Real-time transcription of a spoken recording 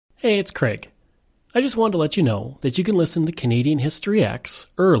Hey, it's Craig. I just wanted to let you know that you can listen to Canadian History X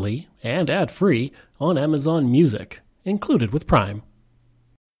early and ad-free on Amazon Music, included with Prime.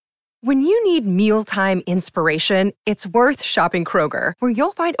 When you need mealtime inspiration, it's worth shopping Kroger, where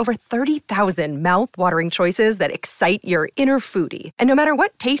you'll find over 30,000 mouth-watering choices that excite your inner foodie. And no matter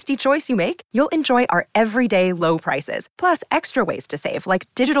what tasty choice you make, you'll enjoy our everyday low prices, plus extra ways to save, like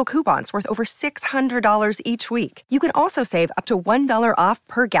digital coupons worth over $600 each week. You can also save up to $1 off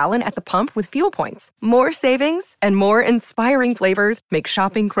per gallon at the pump with fuel points. More savings and more inspiring flavors make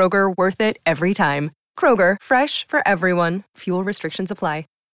shopping Kroger worth it every time. Kroger, fresh for everyone. Fuel restrictions apply.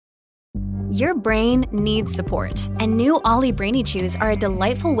 Your brain needs support, and new Ollie Brainy Chews are a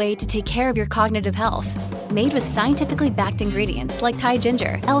delightful way to take care of your cognitive health. Made with scientifically backed ingredients like Thai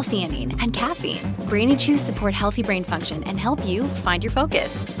ginger, L-theanine, and caffeine, Brainy Chews support healthy brain function and help you find your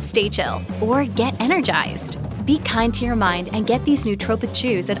focus, stay chill, or get energized. Be kind to your mind and get these nootropic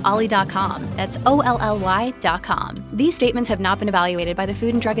chews at ollie.com. That's OLLY.com. These statements have not been evaluated by the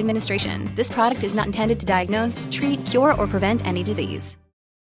Food and Drug Administration. This product is not intended to diagnose, treat, cure, or prevent any disease.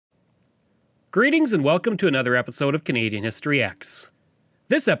 Greetings and welcome to another episode of Canadian History X.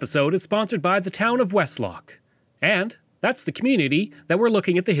 This episode is sponsored by the town of Westlock, and that's the community that we're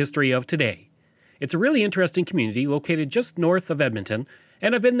looking at the history of today. It's a really interesting community located just north of Edmonton,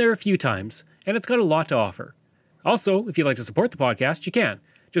 and I've been there a few times, and it's got a lot to offer. Also, if you'd like to support the podcast, you can.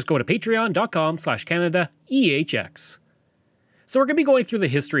 Just go to patreon.com/CanadaEHX. So we're going to be going through the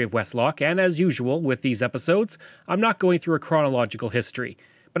history of Westlock, and as usual with these episodes, I'm not going through a chronological history,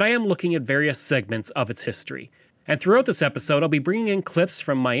 but I am looking at various segments of its history. And throughout this episode, I'll be bringing in clips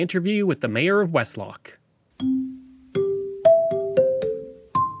from my interview with the mayor of Westlock.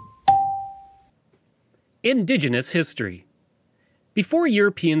 Indigenous history. Before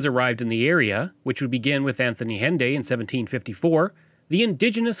Europeans arrived in the area, which would begin with Anthony Henday in 1754, the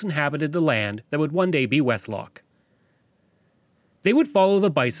Indigenous inhabited the land that would one day be Westlock. They would follow the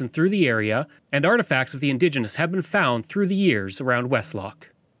bison through the area, and artifacts of the Indigenous have been found through the years around Westlock.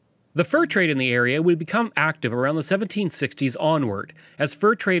 The fur trade in the area would become active around the 1760s onward, as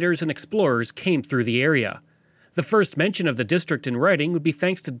fur traders and explorers came through the area. The first mention of the district in writing would be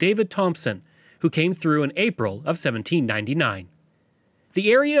thanks to David Thompson, who came through in April of 1799.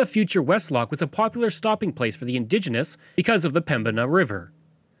 The area of future Westlock was a popular stopping place for the Indigenous because of the Pembina River.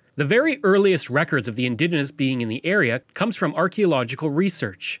 The very earliest records of the Indigenous being in the area comes from archaeological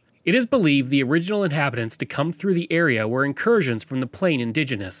research. It is believed the original inhabitants to come through the area were incursions from the Plain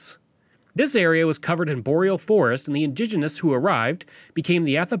Indigenous. This area was covered in boreal forest, and the Indigenous who arrived became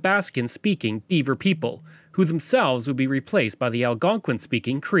the Athabascan-speaking Beaver people, who themselves would be replaced by the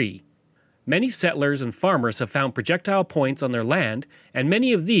Algonquin-speaking Cree. Many settlers and farmers have found projectile points on their land, and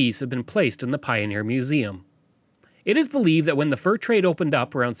many of these have been placed in the Pioneer Museum. It is believed that when the fur trade opened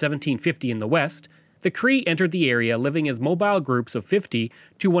up around 1750 in the west, the Cree entered the area living as mobile groups of 50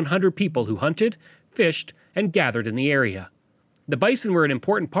 to 100 people who hunted, fished, and gathered in the area. The bison were an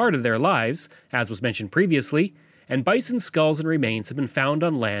important part of their lives, as was mentioned previously, and bison skulls and remains have been found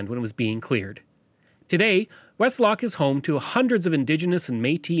on land when it was being cleared. Today, Westlock is home to hundreds of Indigenous and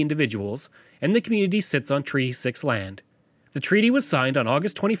Métis individuals, and the community sits on Treaty 6 land. The treaty was signed on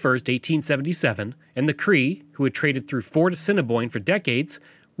August 21, 1877, and the Cree, who had traded through Fort Assiniboine for decades,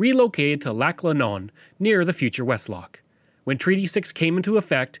 relocated to Lac La Nonne, near the future Westlock. When Treaty 6 came into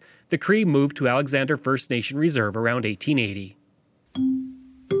effect, the Cree moved to Alexander First Nation Reserve around 1880.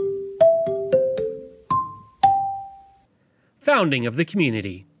 Founding of the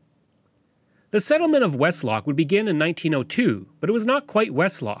community. The settlement of Westlock would begin in 1902, but it was not quite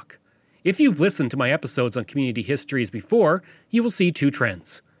Westlock. If you've listened to my episodes on community histories before, you will see two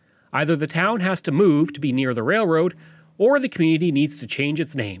trends. Either the town has to move to be near the railroad, or the community needs to change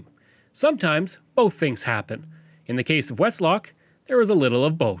its name. Sometimes both things happen. In the case of Westlock, there was a little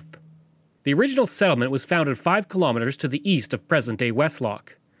of both. The original settlement was founded 5 kilometers to the east of present-day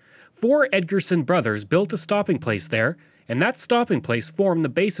Westlock. 4 Edgerson brothers built a stopping place there, and that stopping place formed the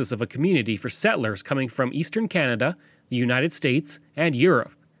basis of a community for settlers coming from eastern Canada, the United States, and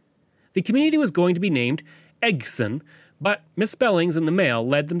Europe. The community was going to be named Egson, but misspellings in the mail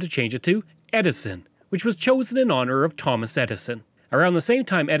led them to change it to Edison, which was chosen in honor of Thomas Edison. Around the same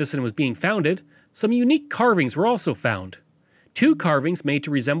time Edison was being founded, some unique carvings were also found. 2 carvings made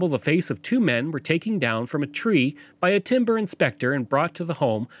to resemble the face of 2 men were taken down from a tree by a timber inspector and brought to the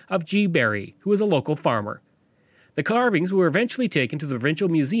home of G. Berry, who was a local farmer. The carvings were eventually taken to the Provincial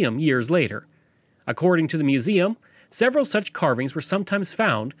Museum years later. According to the museum, several such carvings were sometimes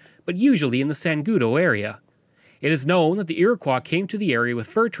found, but usually in the Sangudo area. It is known that the Iroquois came to the area with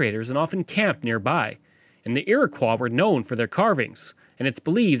fur traders and often camped nearby, and the Iroquois were known for their carvings, and it's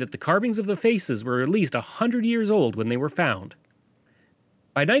believed that the carvings of the faces were at least 100 years old when they were found.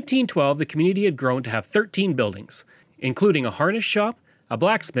 By 1912, the community had grown to have 13 buildings, including a harness shop, a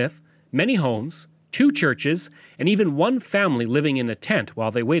blacksmith, many homes, 2 churches, and even one family living in a tent while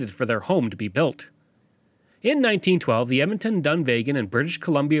they waited for their home to be built. In 1912, the Edmonton, Dunvegan, and British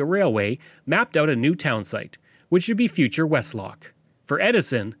Columbia Railway mapped out a new town site, which would be future Westlock. For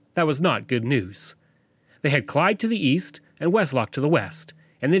Edison, that was not good news. They had Clyde to the east and Westlock to the west,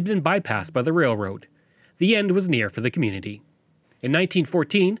 and they'd been bypassed by the railroad. The end was near for the community. In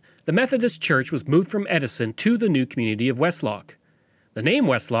 1914, the Methodist Church was moved from Edison to the new community of Westlock. The name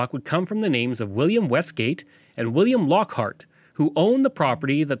Westlock would come from the names of William Westgate and William Lockhart, who owned the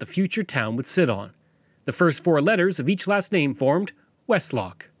property that the future town would sit on. The first 4 letters of each last name formed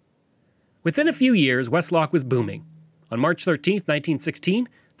Westlock. Within a few years, Westlock was booming. On March 13, 1916,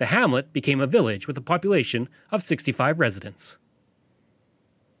 the hamlet became a village with a population of 65 residents.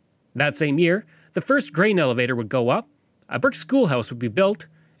 That same year, the first grain elevator would go up, a brick schoolhouse would be built,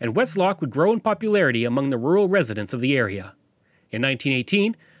 and Westlock would grow in popularity among the rural residents of the area. In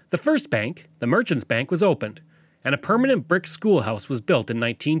 1918, the first bank, the Merchants Bank, was opened, and a permanent brick schoolhouse was built in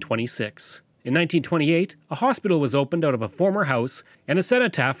 1926. In 1928, a hospital was opened out of a former house, and a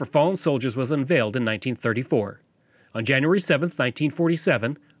cenotaph for fallen soldiers was unveiled in 1934. On January 7,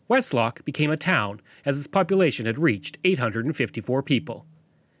 1947, Westlock became a town as its population had reached 854 people.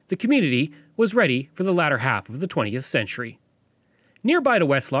 The community was ready for the latter half of the 20th century. Nearby to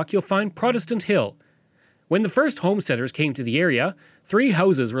Westlock, you'll find Protestant Hill. When the first homesteaders came to the area, 3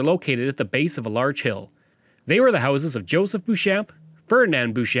 houses were located at the base of a large hill. They were the houses of Joseph Beauchamp,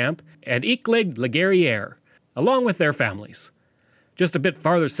 Ferdinand Beauchamp, and Icleg Laguerriere, along with their families. Just a bit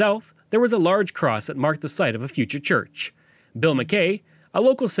farther south, there was a large cross that marked the site of a future church. Bill McKay, a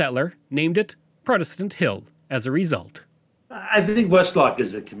local settler, named it Protestant Hill as a result. I think Westlock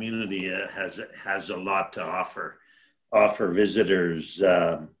as a community has a lot to offer visitors.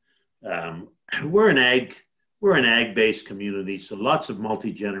 We're an ag-based community, so lots of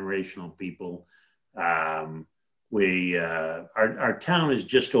multi-generational people. Our town is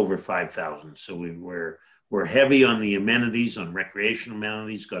just over 5,000, so we're heavy on the amenities, on recreational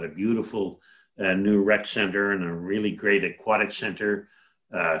amenities. Got a beautiful new rec center and a really great aquatic center.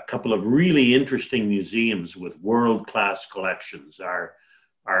 A couple of really interesting museums with world-class collections.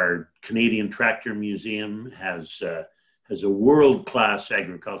 Our Canadian Tractor Museum has a world-class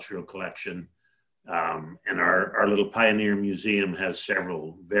agricultural collection, and our little Pioneer Museum has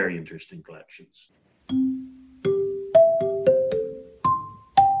several very interesting collections.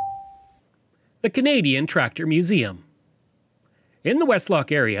 The Canadian Tractor Museum. In the Westlock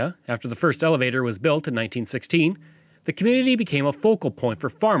area, after the first elevator was built in 1916, the community became a focal point for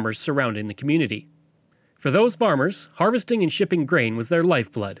farmers surrounding the community. For those farmers, harvesting and shipping grain was their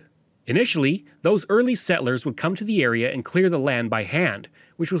lifeblood. Initially, those early settlers would come to the area and clear the land by hand,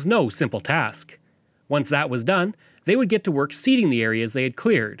 which was no simple task. Once that was done, they would get to work seeding the areas they had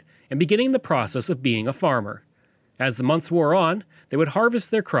cleared and beginning the process of being a farmer. As the months wore on, they would harvest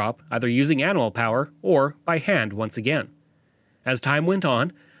their crop either using animal power or by hand once again. As time went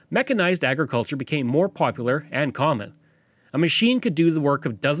on, mechanized agriculture became more popular and common. A machine could do the work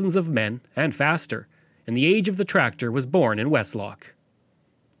of dozens of men and faster, and the age of the tractor was born in Westlock.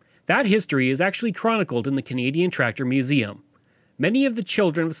 That history is actually chronicled in the Canadian Tractor Museum. Many of the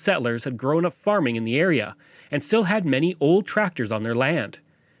children of settlers had grown up farming in the area and still had many old tractors on their land.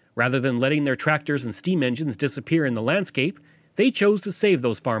 Rather than letting their tractors and steam engines disappear in the landscape, they chose to save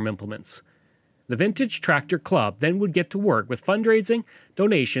those farm implements. The Vintage Tractor Club then would get to work with fundraising,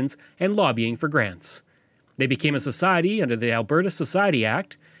 donations, and lobbying for grants. They became a society under the Alberta Society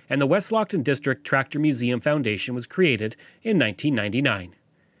Act, and the Westlockton District Tractor Museum Foundation was created in 1999.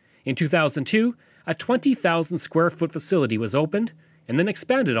 In 2002, a 20,000 square foot facility was opened and then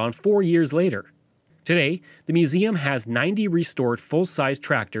expanded on 4 years later. Today, the museum has 90 restored full-size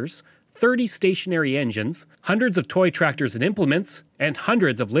tractors, 30 stationary engines, hundreds of toy tractors and implements, and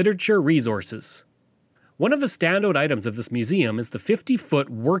hundreds of literature resources. One of the standout items of this museum is the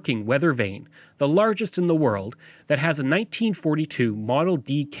 50-foot working weather vane, the largest in the world, that has a 1942 Model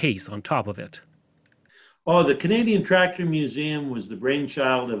D case on top of it. Oh, the Canadian Tractor Museum was the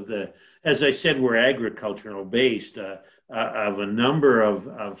brainchild of as I said, we're agricultural based, of a number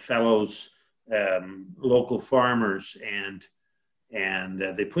of fellows, local farmers, and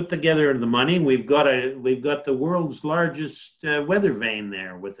they put together the money. We've got the world's largest weather vane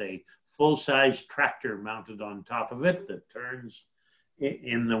there with a full-size tractor mounted on top of it that turns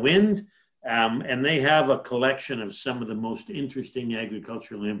in the wind. And they have a collection of some of the most interesting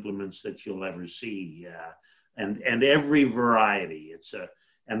agricultural implements that you'll ever see. and every variety.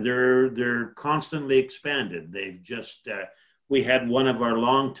 And they're constantly expanded. They've just we had one of our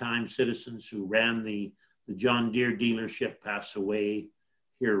longtime citizens who ran the John Deere dealership pass away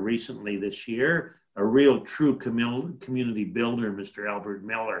here recently this year, a real true community builder, Mr. Albert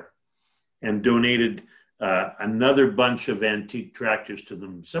Miller, and donated another bunch of antique tractors to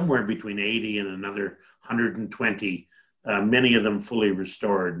them, somewhere between 80 and another 120, many of them fully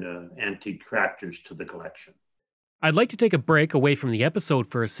restored antique tractors to the collection. I'd like to take a break away from the episode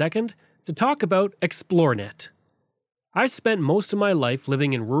for a second to talk about Xplornet. I spent most of my life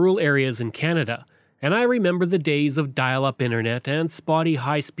living in rural areas in Canada, and I remember the days of dial-up internet and spotty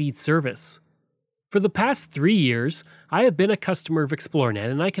high-speed service. For the past 3 years, I have been a customer of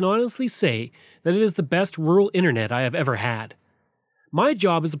Xplornet, and I can honestly say that it is the best rural internet I have ever had. My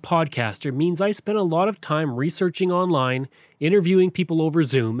job as a podcaster means I spend a lot of time researching online, interviewing people over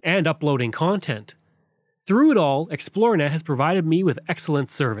Zoom, and uploading content. Through it all, Xplornet has provided me with excellent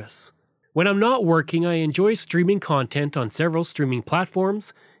service. When I'm not working, I enjoy streaming content on several streaming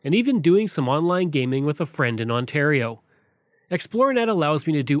platforms, and even doing some online gaming with a friend in Ontario. Xplornet allows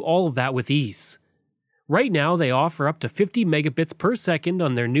me to do all of that with ease. Right now, they offer up to 50 megabits per second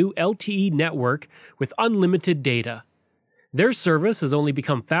on their new LTE network with unlimited data. Their service has only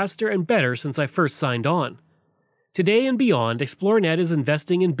become faster and better since I first signed on. Today and beyond, Xplornet is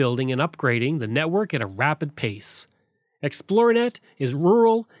investing in building and upgrading the network at a rapid pace. Xplornet is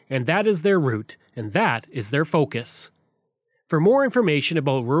rural, and that is their route, and that is their focus. For more information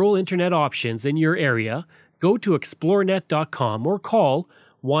about rural internet options in your area, go to xplornet.com or call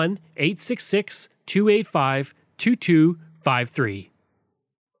 1-866-285-2253.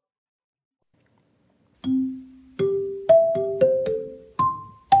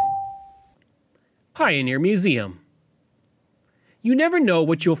 Pioneer Museum. You never know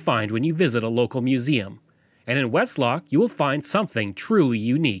what you'll find when you visit a local museum, and in Westlock you will find something truly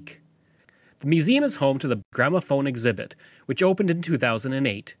unique. The museum is home to the Gramophone exhibit, which opened in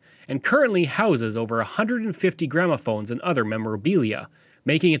 2008, and currently houses over 150 gramophones and other memorabilia,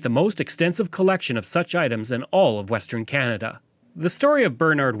 making it the most extensive collection of such items in all of Western Canada. The story of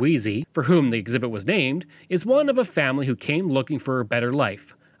Bernard Wheezy, for whom the exhibit was named, is one of a family who came looking for a better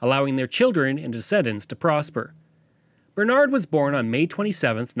life, allowing their children and descendants to prosper. Bernard was born on May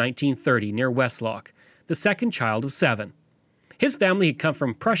 27, 1930, near Westlock, the second child of 7. His family had come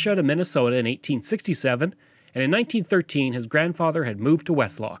from Prussia to Minnesota in 1867, and in 1913 his grandfather had moved to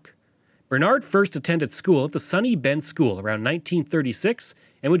Westlock. Bernard first attended school at the Sunny Bend School around 1936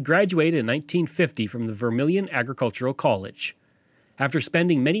 and would graduate in 1950 from the Vermilion Agricultural College. After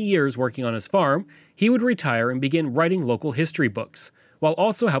spending many years working on his farm, he would retire and begin writing local history books, while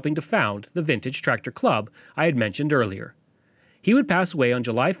also helping to found the Vintage Tractor Club I had mentioned earlier. He would pass away on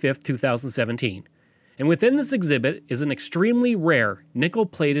July 5, 2017, and within this exhibit is an extremely rare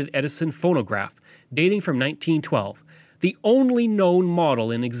nickel-plated Edison phonograph dating from 1912, the only known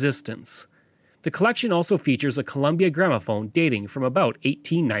model in existence. The collection also features a Columbia gramophone dating from about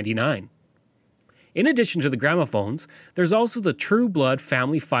 1899. In addition to the gramophones, there's also the True Blood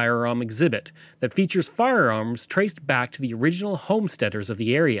family firearm exhibit that features firearms traced back to the original homesteaders of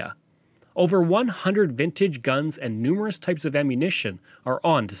the area. Over 100 vintage guns and numerous types of ammunition are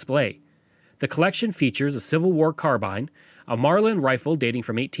on display. The collection features a Civil War carbine, a Marlin rifle dating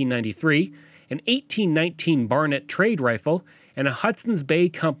from 1893, an 1819 Barnett trade rifle, and a Hudson's Bay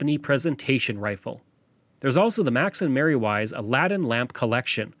Company presentation rifle. There's also the Max and Mary Wise Aladdin lamp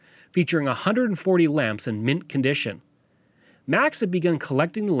collection, featuring 140 lamps in mint condition. Max had begun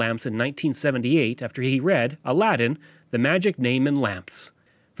collecting the lamps in 1978 after he read Aladdin, The Magic Name in Lamps.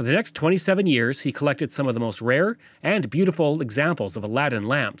 For the next 27 years, he collected some of the most rare and beautiful examples of Aladdin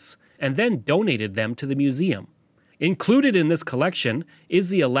lamps, and then donated them to the museum. Included in this collection is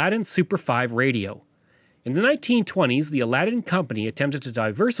the Aladdin Super 5 radio. In the 1920s, the Aladdin Company attempted to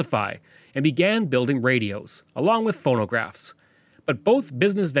diversify and began building radios, along with phonographs. But both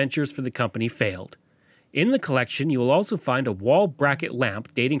business ventures for the company failed. In the collection, you will also find a wall bracket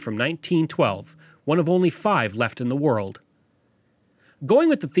lamp dating from 1912, one of only 5 left in the world. Going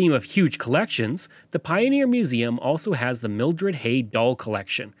with the theme of huge collections, the Pioneer Museum also has the Mildred Hay doll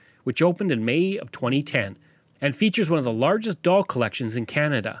collection, which opened in May of 2010, and features one of the largest doll collections in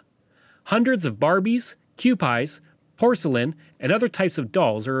Canada. Hundreds of Barbies, Kewpies, porcelain, and other types of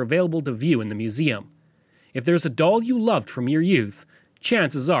dolls are available to view in the museum. If there's a doll you loved from your youth,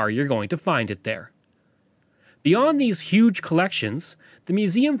 chances are you're going to find it there. Beyond these huge collections, the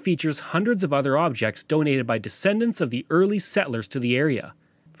museum features hundreds of other objects donated by descendants of the early settlers to the area.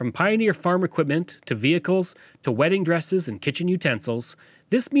 From pioneer farm equipment to vehicles to wedding dresses and kitchen utensils,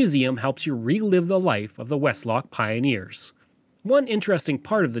 this museum helps you relive the life of the Westlock pioneers. One interesting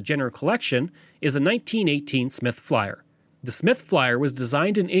part of the general collection is a 1918 Smith Flyer. The Smith Flyer was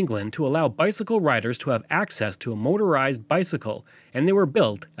designed in England to allow bicycle riders to have access to a motorized bicycle, and they were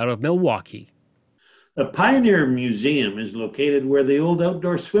built out of Milwaukee. The Pioneer Museum is located where the old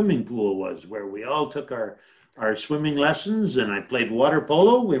outdoor swimming pool was, where we all took our swimming lessons, and I played water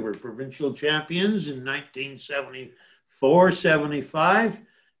polo. We were provincial champions in 1974-75.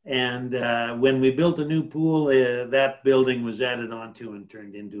 And when we built a new pool, that building was added onto and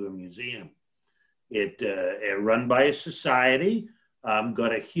turned into a museum. It run by a society,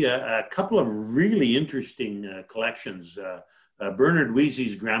 got a couple of really interesting collections. Bernard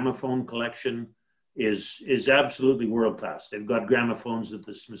Wheezy's gramophone collection is absolutely world class. They've got gramophones that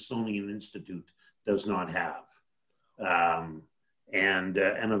the Smithsonian Institute does not have. And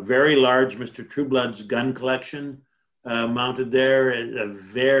a very large Mr. Trueblood's gun collection mounted there, a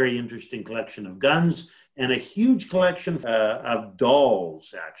very interesting collection of guns, and a huge collection of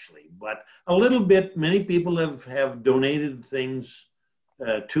dolls, actually. But a little bit, many people have donated things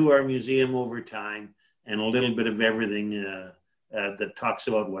to our museum over time, and a little bit of everything that talks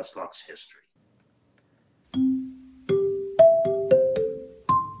about Westlock's history.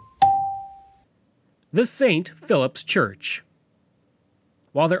 The St. Philip's Church.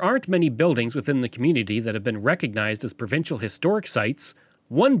 While there aren't many buildings within the community that have been recognized as provincial historic sites,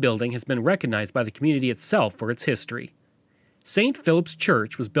 one building has been recognized by the community itself for its history. St. Philip's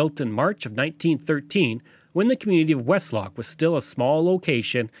Church was built in March of 1913 when the community of Westlock was still a small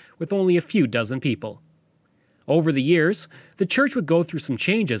location with only a few dozen people. Over the years, the church would go through some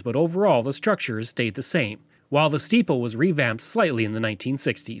changes, but overall the structure has stayed the same, while the steeple was revamped slightly in the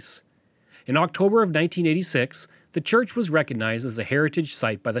 1960s. In October of 1986, the church was recognized as a heritage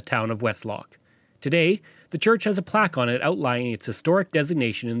site by the town of Westlock. Today, the church has a plaque on it outlining its historic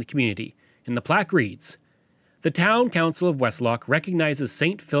designation in the community, and the plaque reads, "The Town Council of Westlock recognizes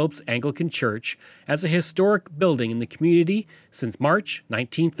St. Philip's Anglican Church as a historic building in the community since March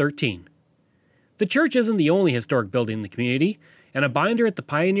 1913. The church isn't the only historic building in the community, and a binder at the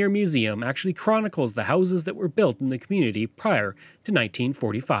Pioneer Museum actually chronicles the houses that were built in the community prior to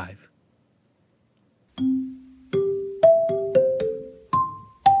 1945.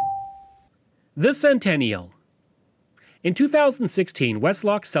 The Centennial. In 2016,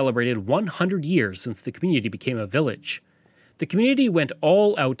 Westlock celebrated 100 years since the community became a village. The community went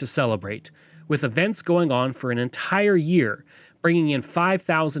all out to celebrate, with events going on for an entire year, bringing in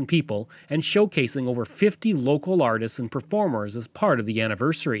 5,000 people and showcasing over 50 local artists and performers as part of the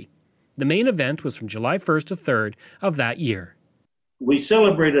anniversary. The main event was from July 1st to 3rd of that year. We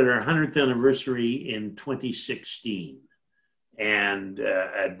celebrated our 100th anniversary in 2016. And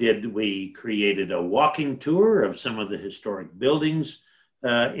we created a walking tour of some of the historic buildings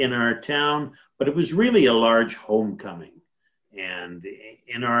in our town, but it was really a large homecoming. And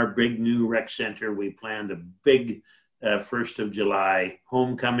in our big new rec center, we planned a big 1st of July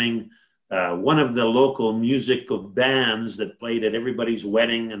homecoming. One of the local musical bands that played at everybody's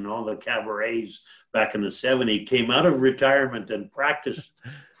wedding and all the cabarets back in the 70s came out of retirement and practiced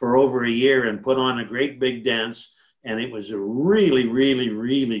for over a year and put on a great big dance. And it was a really, really,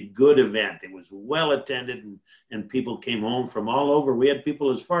 really good event. It was well attended, and people came home from all over. We had people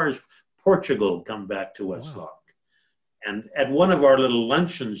as far as Portugal come back to Westlock. Wow. And at one of our little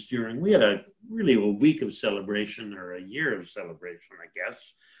luncheons we had a week of celebration, or a year of celebration, I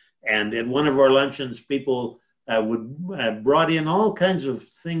guess. And at one of our luncheons, people brought in all kinds of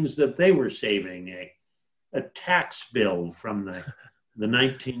things that they were saving. A tax bill from the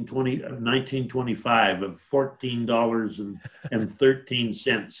 1925 of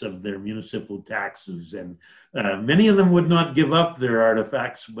 $14.13 of their municipal taxes. And many of them would not give up their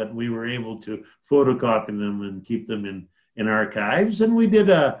artifacts, but we were able to photocopy them and keep them in archives. And we did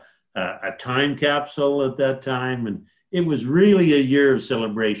a time capsule at that time. And it was really a year of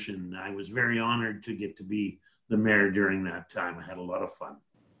celebration. I was very honored to get to be the mayor during that time. I had a lot of fun.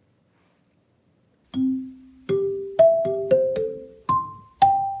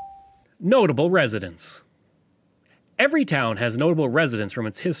 Notable residents. Every town has notable residents from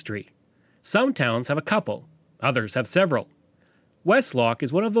its history. Some towns have a couple, others have several. Westlock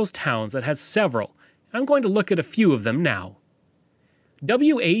is one of those towns that has several, and I'm going to look at a few of them now.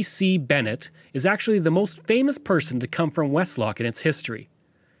 W.A.C. Bennett is actually the most famous person to come from Westlock in its history.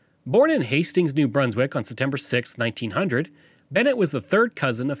 Born in Hastings, New Brunswick on September 6, 1900, Bennett was the third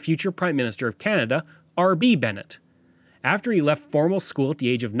cousin of future Prime Minister of Canada, R.B. Bennett. After he left formal school at the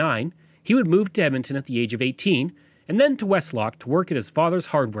age of 9, he would move to Edmonton at the age of 18 and then to Westlock to work at his father's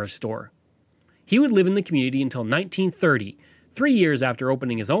hardware store. He would live in the community until 1930, 3 years after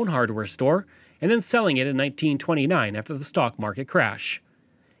opening his own hardware store, and then selling it in 1929 after the stock market crash.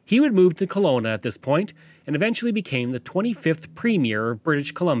 He would move to Kelowna at this point and eventually became the 25th Premier of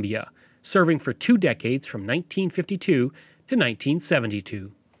British Columbia, serving for 2 decades from 1952 to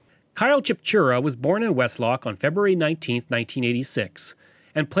 1972. Kyle Chipchura was born in Westlock on February 19, 1986,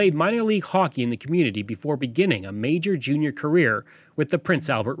 and played minor league hockey in the community before beginning a major junior career with the Prince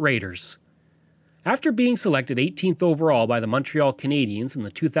Albert Raiders. After being selected 18th overall by the Montreal Canadiens in the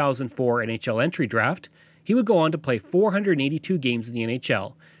 2004 NHL entry draft, he would go on to play 482 games in the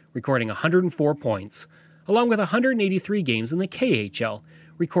NHL, recording 104 points, along with 183 games in the KHL,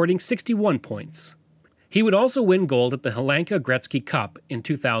 recording 61 points. He would also win gold at the Hlinka Gretzky Cup in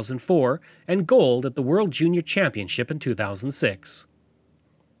 2004 and gold at the World Junior Championship in 2006.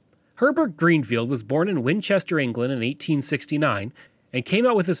 Herbert Greenfield was born in Winchester, England in 1869 and came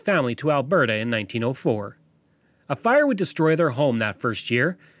out with his family to Alberta in 1904. A fire would destroy their home that first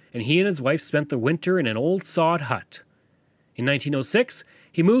year, and he and his wife spent the winter in an old sod hut. In 1906,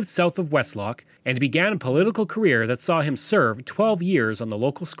 he moved south of Westlock and began a political career that saw him serve 12 years on the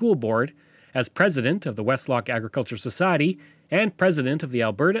local school board as president of the Westlock Agriculture Society and president of the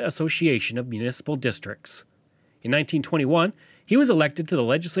Alberta Association of Municipal Districts. In 1921, he was elected to the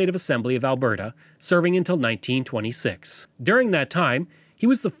Legislative Assembly of Alberta, serving until 1926. During that time, he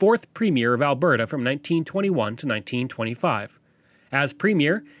was the 4th Premier of Alberta from 1921 to 1925. As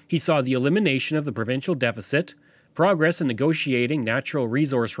Premier, he saw the elimination of the provincial deficit, progress in negotiating natural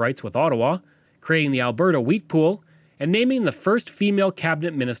resource rights with Ottawa, creating the Alberta Wheat Pool, and naming the first female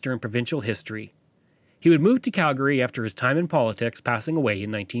cabinet minister in provincial history. He would move to Calgary after his time in politics, passing away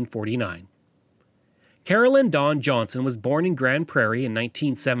in 1949. Carolyn Dawn Johnson was born in Grand Prairie in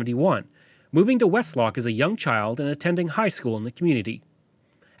 1971, moving to Westlock as a young child and attending high school in the community.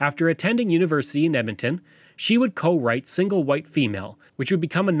 After attending university in Edmonton, she would co-write Single White Female, which would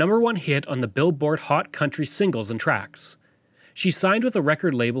become a #1 hit on the Billboard Hot Country Singles and Tracks. She signed with a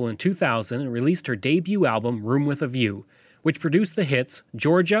record label in 2000 and released her debut album Room with a View, which produced the hits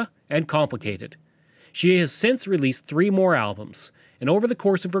Georgia and Complicated. She has since released 3 more albums, and over the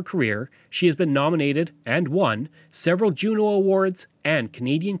course of her career, she has been nominated and won several Juno Awards and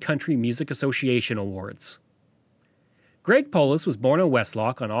Canadian Country Music Association Awards. Greg Polis was born in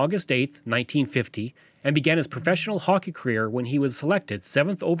Westlock on August 8, 1950, and began his professional hockey career when he was selected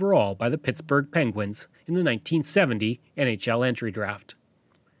 7th overall by the Pittsburgh Penguins in the 1970 NHL entry draft.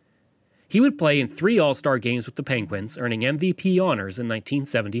 He would play in 3 All-Star games with the Penguins, earning MVP honors in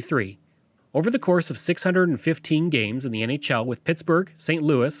 1973. Over the course of 615 games in the NHL with Pittsburgh, St.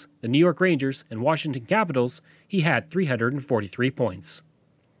 Louis, the New York Rangers, and Washington Capitals, he had 343 points.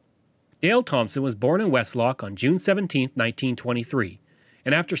 Dale Thompson was born in Westlock on June 17, 1923,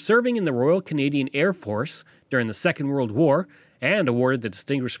 and after serving in the Royal Canadian Air Force during the Second World War and awarded the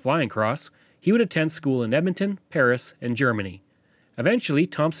Distinguished Flying Cross, he would attend school in Edmonton, Paris, and Germany. Eventually,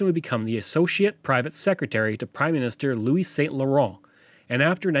 Thompson would become the Associate Private Secretary to Prime Minister Louis Saint Laurent, and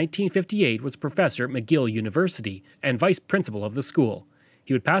after 1958 was professor at McGill University and vice principal of the school.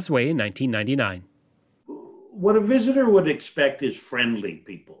 He would pass away in 1999. What a visitor would expect is friendly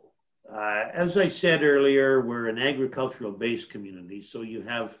people. As I said earlier, we're an agricultural-based community, so you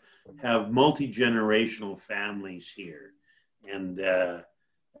have multi-generational families here. And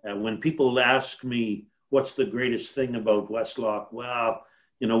when people ask me, what's the greatest thing about Westlock? Well,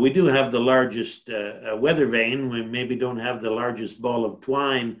 you know, we do have the largest weather vane. We maybe don't have the largest ball of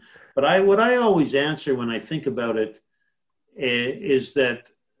twine. But what I always answer when I think about it is that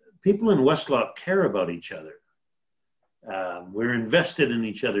people in Westlock care about each other. We're invested in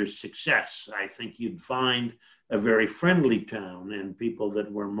each other's success. I think you'd find a very friendly town and people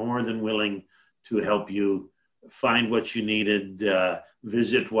that were more than willing to help you find what you needed,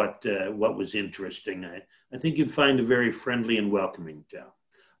 visit what was interesting. I think you'd find a very friendly and welcoming town.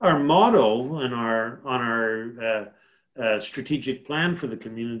 Our motto on our strategic plan for the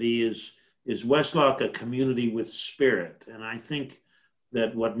community is Westlock a community with spirit. And I think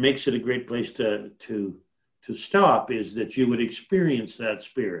that what makes it a great place to stop is that you would experience that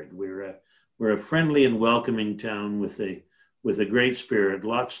spirit. We're a friendly and welcoming town with a great spirit,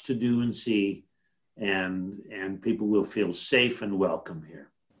 lots to do and see, and people will feel safe and welcome here.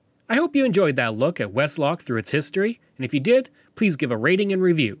 I hope you enjoyed that look at Westlock through its history, and if you did, please give a rating and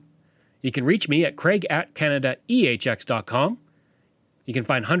review. You can reach me at craig@canadaehx.com. You can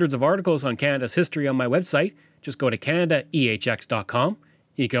find hundreds of articles on Canada's history on my website. Just go to canadaehx.com.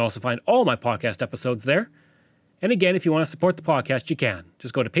 You can also find all my podcast episodes there. And again, if you want to support the podcast, you can.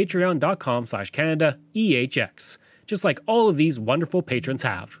 Just go to patreon.com/CanadaEHX. just like all of these wonderful patrons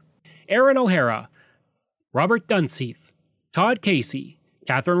have. Aaron O'Hara, Robert Dunseith, Todd Casey,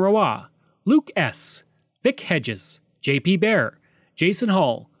 Catherine Roy, Luke S., Vic Hedges, J.P. Bear, Jason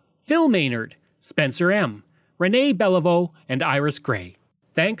Hall, Phil Maynard, Spencer M., Renee Beliveau, and Iris Gray.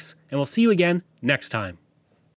 Thanks, and we'll see you again next time.